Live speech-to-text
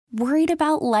Worried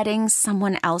about letting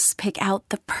someone else pick out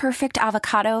the perfect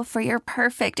avocado for your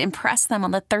perfect impress them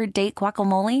on the third date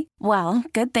guacamole? Well,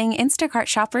 good thing Instacart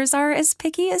shoppers are as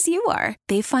picky as you are.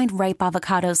 They find ripe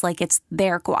avocados like it's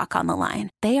their guac on the line.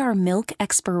 They are milk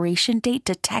expiration date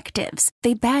detectives.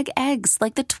 They bag eggs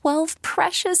like the 12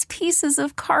 precious pieces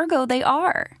of cargo they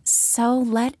are. So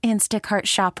let Instacart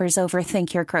shoppers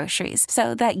overthink your groceries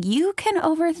so that you can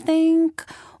overthink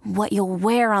what you'll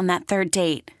wear on that third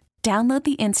date. Download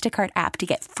the Instacart app to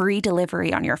get free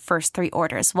delivery on your first 3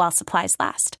 orders while supplies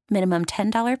last. Minimum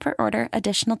 $10 per order.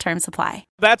 Additional terms apply.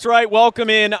 That's right. Welcome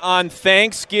in on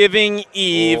Thanksgiving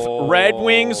Eve. Red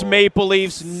Wings, Maple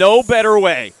Leafs, no better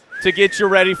way to get you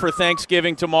ready for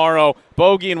Thanksgiving tomorrow.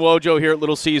 Bogey and Wojo here at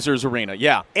Little Caesars Arena.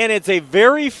 Yeah. And it's a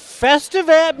very festive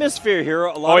atmosphere here.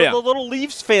 A lot of the Little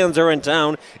Leafs fans are in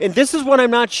town. And this is what I'm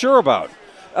not sure about.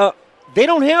 They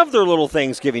don't have their little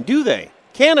Thanksgiving, do they?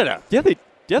 Canada. Yeah, they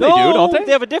do, don't they?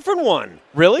 They have a different one.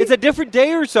 Really? It's a different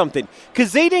day or something.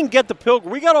 Because they didn't get the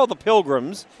pilgrim. We got all the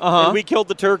pilgrims, and we killed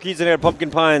the turkeys and had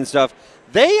pumpkin pie and stuff.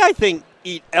 They, I think,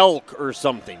 eat elk or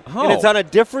something. Oh. And it's on a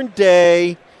different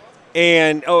day,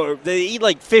 and they eat,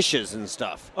 like, fishes and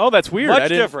stuff. Oh, that's weird. Much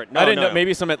different. I didn't know.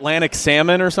 Maybe some Atlantic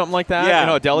salmon or something like that?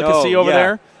 Yeah. A delicacy over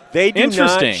there? They do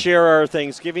not share our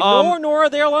Thanksgiving, nor are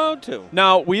they allowed to.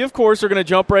 Now, we, of course, are going to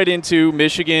jump right into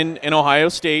Michigan and Ohio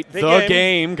State, the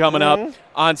game coming up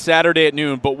on Saturday at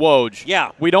noon. But,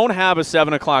 Woj, we don't have a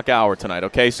 7 o'clock hour tonight,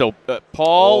 okay? So,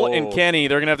 Paul and Kenny,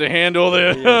 they're going to have to handle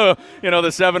the,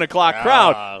 the 7 o'clock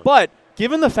crowd. But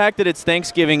given the fact that it's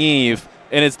Thanksgiving Eve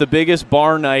and it's the biggest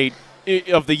bar night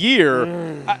of the year,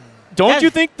 don't you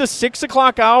think the 6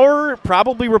 o'clock hour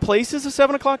probably replaces the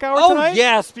 7 o'clock hour tonight? Oh,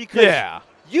 yes, because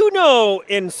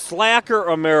in slacker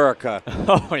America,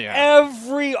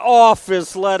 every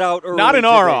office let out early. Not in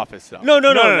our office, though. No.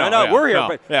 We're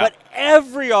here. But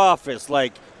every office,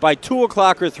 like by 2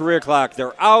 o'clock or 3 o'clock,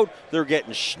 they're out. They're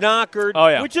getting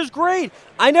schnockered, which is great.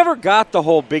 I never got the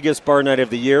whole biggest bar night of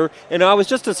the year, and I was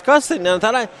just discussing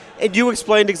it, and you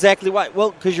explained exactly why.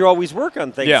 Well, because you always work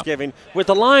on Thanksgiving with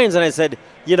the Lions, and I said,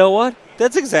 you know what?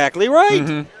 That's exactly right.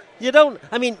 Mm-hmm. You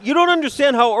don't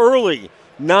understand how early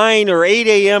 9 or 8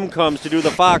 a.m. comes to do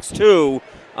the Fox 2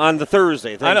 on the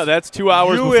Thursday. I know, that's 2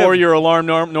 hours before your alarm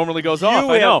normally goes off. I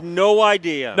know. You have no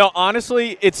idea. No,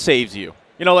 honestly, it saves you.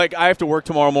 I have to work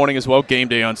tomorrow morning as well. Game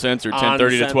day uncensored,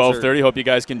 10:30 to 12:30. Hope you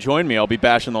guys can join me. I'll be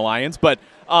bashing the Lions. But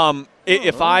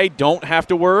if I don't have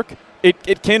to work,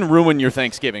 it can ruin your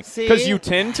Thanksgiving. Because you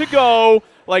tend to go,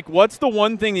 what's the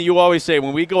one thing that you always say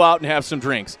when we go out and have some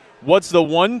drinks? What's the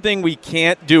one thing we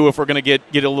can't do if we're going to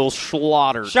get a little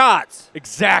slaughtered? Shots.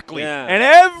 Exactly. Yeah. And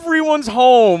everyone's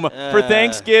home for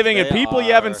Thanksgiving, and people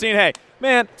you haven't seen. Hey,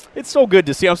 man, it's so good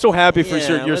to see. I'm so happy for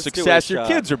your success. Your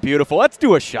kids are beautiful. Let's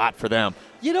do a shot for them.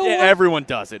 You know what? Everyone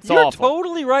does it. It's You're awful.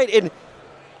 Totally right. And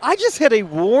I just had a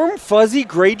warm, fuzzy,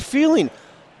 great feeling.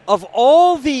 Of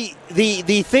all the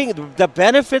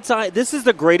benefits, this is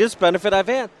the greatest benefit I've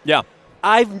had. Yeah.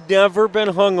 I've never been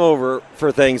hungover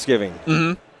for Thanksgiving.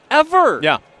 Mm-hmm. Ever.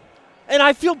 Yeah. And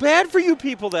I feel bad for you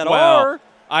people that are.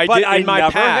 I did in my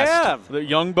never past. Have. The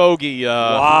young bogey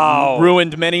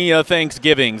ruined many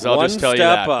Thanksgivings. I'll just tell you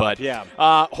that. But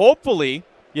hopefully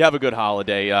you have a good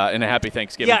holiday and a happy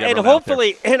Thanksgiving. Yeah, and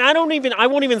hopefully, and I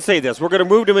won't even say this. We're going to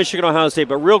move to Michigan, Ohio State,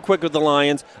 but real quick with the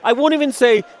Lions, I won't even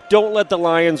say don't let the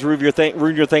Lions ruin your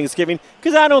Thanksgiving,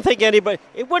 because I don't think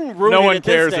it wouldn't ruin it at this stage. No one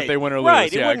cares if they win or lose.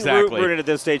 Right, yeah, exactly. Ruin it at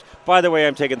this stage. By the way,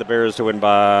 I'm taking the Bears to win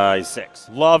by 6.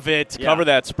 Love it. Yeah. Cover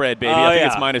that spread, baby. I think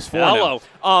it's -4 now.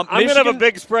 I'm going to have a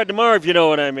big spread tomorrow, if you know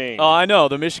what I mean. Oh, I know.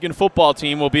 The Michigan football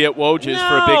team will be at Woj's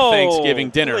for a big Thanksgiving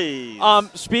dinner. Please.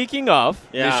 Speaking of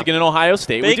Michigan and Ohio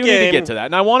State, big we do need to get to that.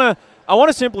 And I want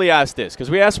to simply ask this, because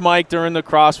we asked Mike during the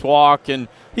crosswalk, and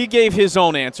he gave his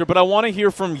own answer, but I want to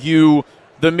hear from you,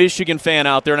 the Michigan fan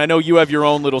out there, and I know you have your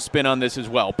own little spin on this as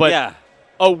well. But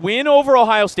a win over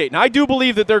Ohio State, and I do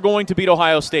believe that they're going to beat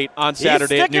Ohio State on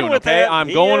Saturday at noon, okay?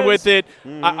 I'm going with it.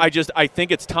 Mm-hmm. I think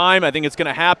it's time. I think it's going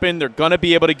to happen. They're going to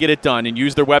be able to get it done and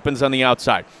use their weapons on the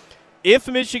outside. If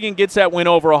Michigan gets that win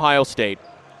over Ohio State,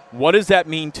 what does that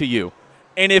mean to you?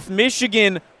 And if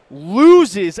Michigan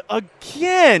loses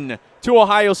again to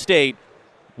Ohio State,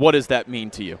 what does that mean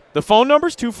to you? The phone number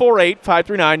is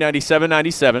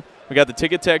 248-539-9797. We got the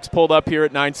ticket text pulled up here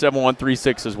at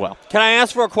 97136 as well. Can I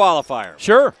ask for a qualifier?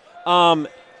 Sure.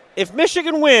 If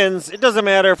Michigan wins, it doesn't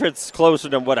matter if it's closer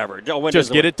than whatever.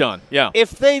 Just get it done. Yeah.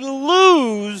 If they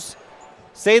lose,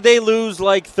 say they lose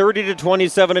like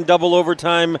 30-27 in double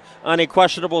overtime on a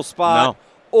questionable spot,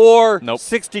 or Nope.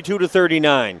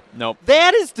 62-39. Nope.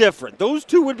 That is different. Those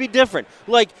two would be different.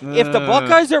 Like, if the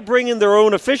Buckeyes are bringing their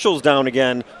own officials down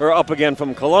again or up again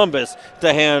from Columbus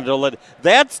to handle it,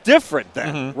 that's different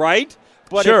then, right?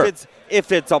 But Sure.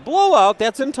 if it's a blowout,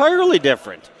 that's entirely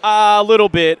different. A little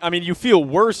bit. I mean, you feel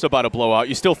worse about a blowout.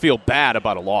 You still feel bad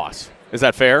about a loss. Is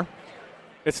that fair?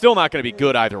 It's still not going to be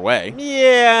good either way.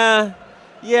 Yeah,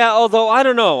 although I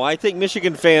don't know. I think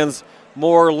Michigan fans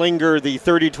more linger the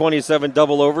 30-27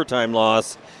 double overtime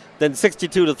loss than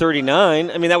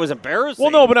 62-39. I mean, that was embarrassing.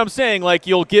 Well, no, but I'm saying, like,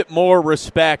 you'll get more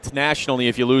respect nationally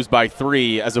if you lose by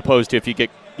 3 as opposed to if you get,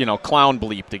 clown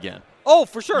bleeped again. Oh,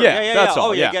 for sure. Yeah, that's all.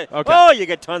 Oh, yeah. You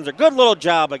get tons of good little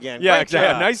job again. Yeah, Great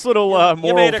exactly. job. Nice little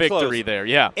moral victory there.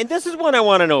 Yeah. And this is what I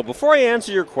want to know. Before I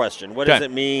answer your question, what does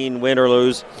it mean, win or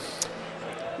lose?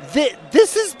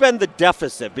 This has been the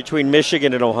deficit between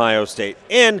Michigan and Ohio State.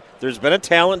 And there's been a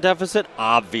talent deficit,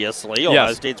 obviously.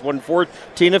 Ohio State's won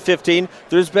 14 of 15.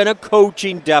 There's been a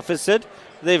coaching deficit.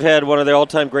 They've had one of their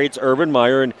all-time greats, Urban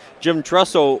Meyer, and Jim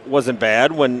Tressel wasn't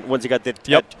bad once he got the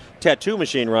tattoo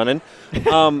machine running.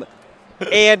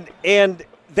 And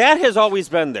that has always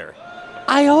been there.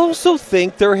 I also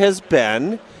think there has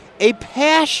been a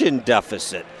passion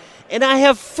deficit. And I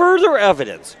have further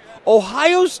evidence.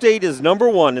 Ohio State is number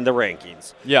 1 in the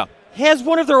rankings. Yeah. Has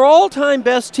one of their all-time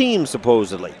best teams,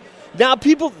 supposedly. Now,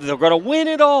 they're going to win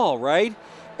it all, right?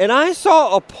 And I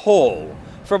saw a poll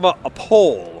from a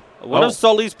poll, one of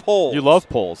Sully's polls. You love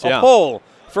polls, yeah. A poll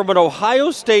from an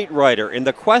Ohio State writer. And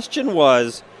the question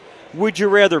was, would you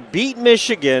rather beat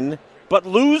Michigan but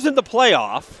lose in the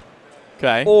playoff,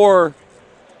 or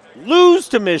lose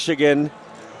to Michigan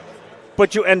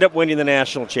but you end up winning the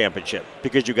national championship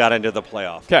because you got into the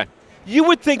playoff? Okay. You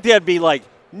would think that'd be like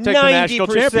Take 90%, the national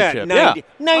championship.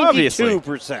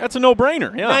 92%. That's a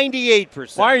no-brainer. Yeah.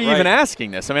 98%. Why are you even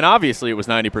asking this? I mean, obviously it was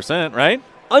 90%, right?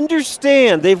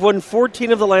 Understand they've won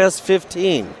 14 of the last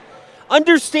 15.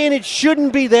 Understand it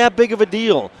shouldn't be that big of a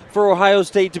deal for Ohio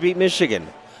State to beat Michigan.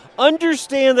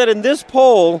 Understand that in this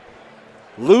poll,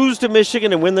 lose to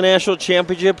Michigan and win the national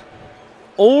championship,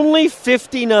 only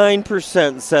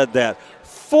 59% said that.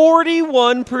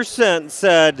 41%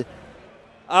 said,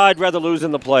 I'd rather lose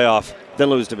in the playoff than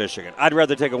lose to Michigan. I'd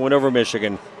rather take a win over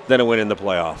Michigan than a win in the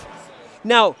playoff.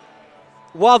 Now,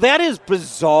 while that is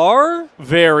bizarre,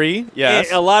 very,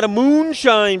 yes, a lot of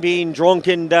moonshine being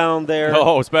drunken down there.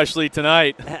 Oh, especially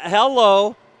tonight.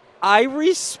 Hello, I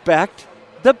respect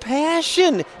the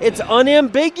passion. It's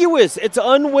unambiguous. It's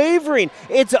unwavering.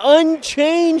 It's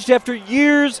unchanged after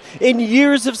years and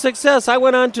years of success. I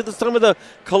went on to some of the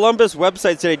Columbus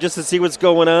websites today just to see what's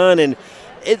going on, and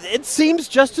it seems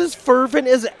just as fervent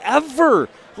as ever.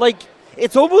 Like,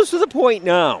 it's almost to the point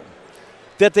now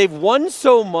that they've won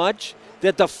so much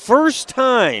that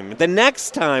the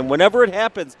next time, whenever it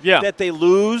happens, that they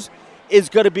lose is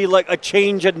going to be like a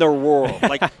change in their world,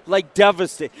 like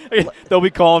devastating. They'll be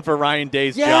calling for Ryan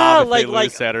Day's job if they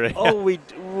lose Saturday. Oh, we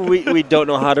don't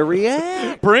know how to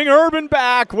react. Bring Urban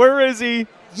back. Where is he?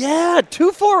 Yeah,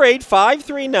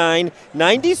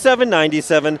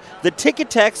 248-539-9797. The ticket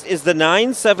text is the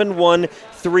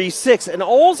 97136. And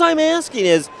all I'm asking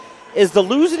is the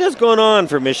losing has gone on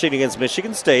for Michigan against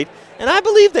Michigan State, and I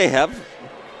believe they have,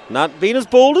 not being as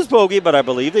bold as Bogey, but I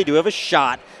believe they do have a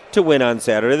shot to win on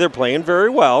Saturday. They're playing very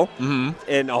well,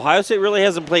 and Ohio State really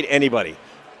hasn't played anybody.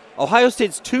 Ohio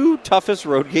State's 2 toughest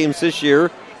road games this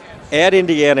year, at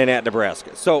Indiana and at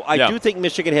Nebraska. So I do think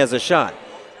Michigan has a shot.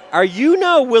 Are you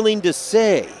now willing to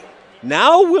say,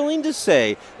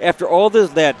 after all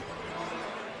that?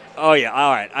 Oh yeah,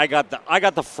 all right. I got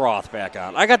the froth back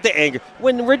on. I got the anger.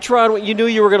 When Rich Rod, you knew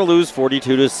you were going to lose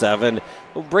 42-7.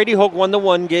 Brady Hoke won the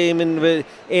one game, and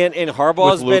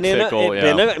Harbaugh's been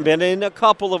in a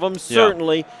couple of them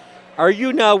certainly. Yeah. Are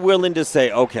you now willing to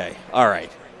say, okay, all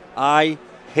right, I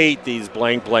hate these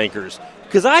blankers?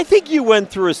 Because I think you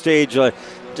went through a stage like,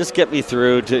 just get me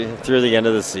through the end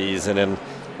of the season and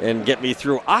get me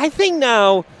through. I think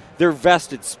now they're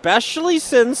vested, especially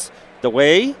since the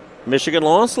way Michigan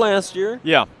lost last year.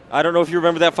 Yeah. I don't know if you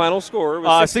remember that final score. It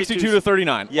was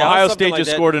 62-39. Yeah, Ohio State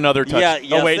just scored another touchdown.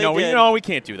 Yeah, oh, wait, no, we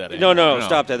can't do that anymore. No,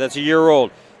 stop that. That's a year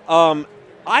old.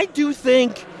 I do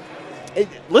think,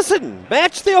 listen,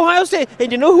 match the Ohio State.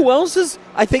 And you know who else is,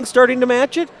 I think, starting to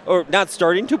match it? Or not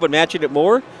starting to, but matching it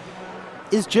more?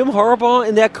 Is Jim Harbaugh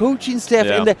and that coaching staff.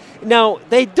 Yeah. Now,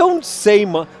 they don't say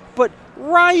much, but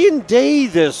Ryan Day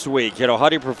this week, how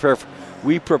do you prepare?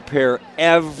 We prepare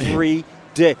every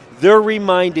day. They're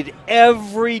reminded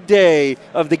every day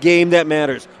of the game that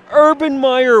matters. Urban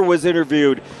Meyer was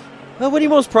interviewed. Well, what are you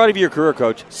most proud of your career,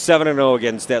 Coach? 7-0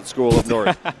 against that school up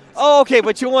north. Oh, okay,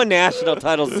 but you won national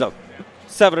titles.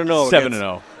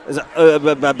 7-0.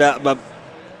 7-0.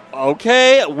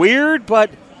 Okay, weird, but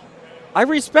I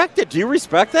respect it. Do you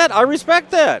respect that? I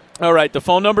respect that. All right, the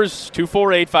phone number's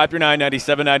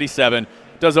 248-539-9797.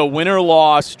 Does a win or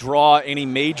loss draw any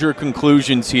major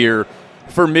conclusions here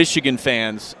for Michigan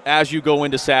fans as you go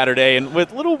into Saturday? And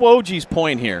with little Wojci's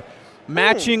point here,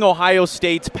 matching Ohio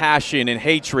State's passion and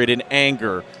hatred and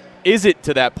anger, is it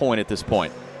to that point at this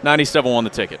point? 97 The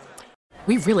Ticket.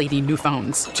 We really need new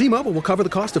phones. T-Mobile will cover the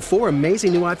cost of 4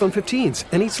 amazing new iPhone 15s,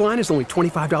 and each line is only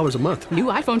 $25 a month. New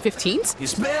iPhone 15s?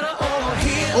 It's better over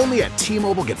here. Only at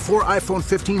T-Mobile, get 4 iPhone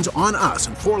 15s on us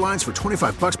and 4 lines for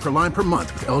 $25 per line per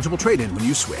month with eligible trade-in when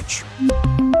you switch.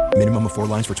 Minimum of 4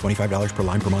 lines for $25 per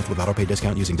line per month with autopay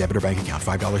discount using debit or bank account.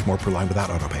 $5 more per line without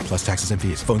autopay, plus taxes and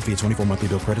fees. Phone fee at 24 monthly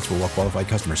bill credits for well-qualified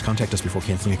customers. Contact us before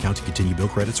canceling account to continue bill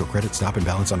credits or credit stop and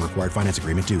balance on required finance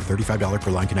agreement due. $35 per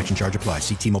line connection charge applies.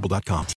 See T-Mobile.com.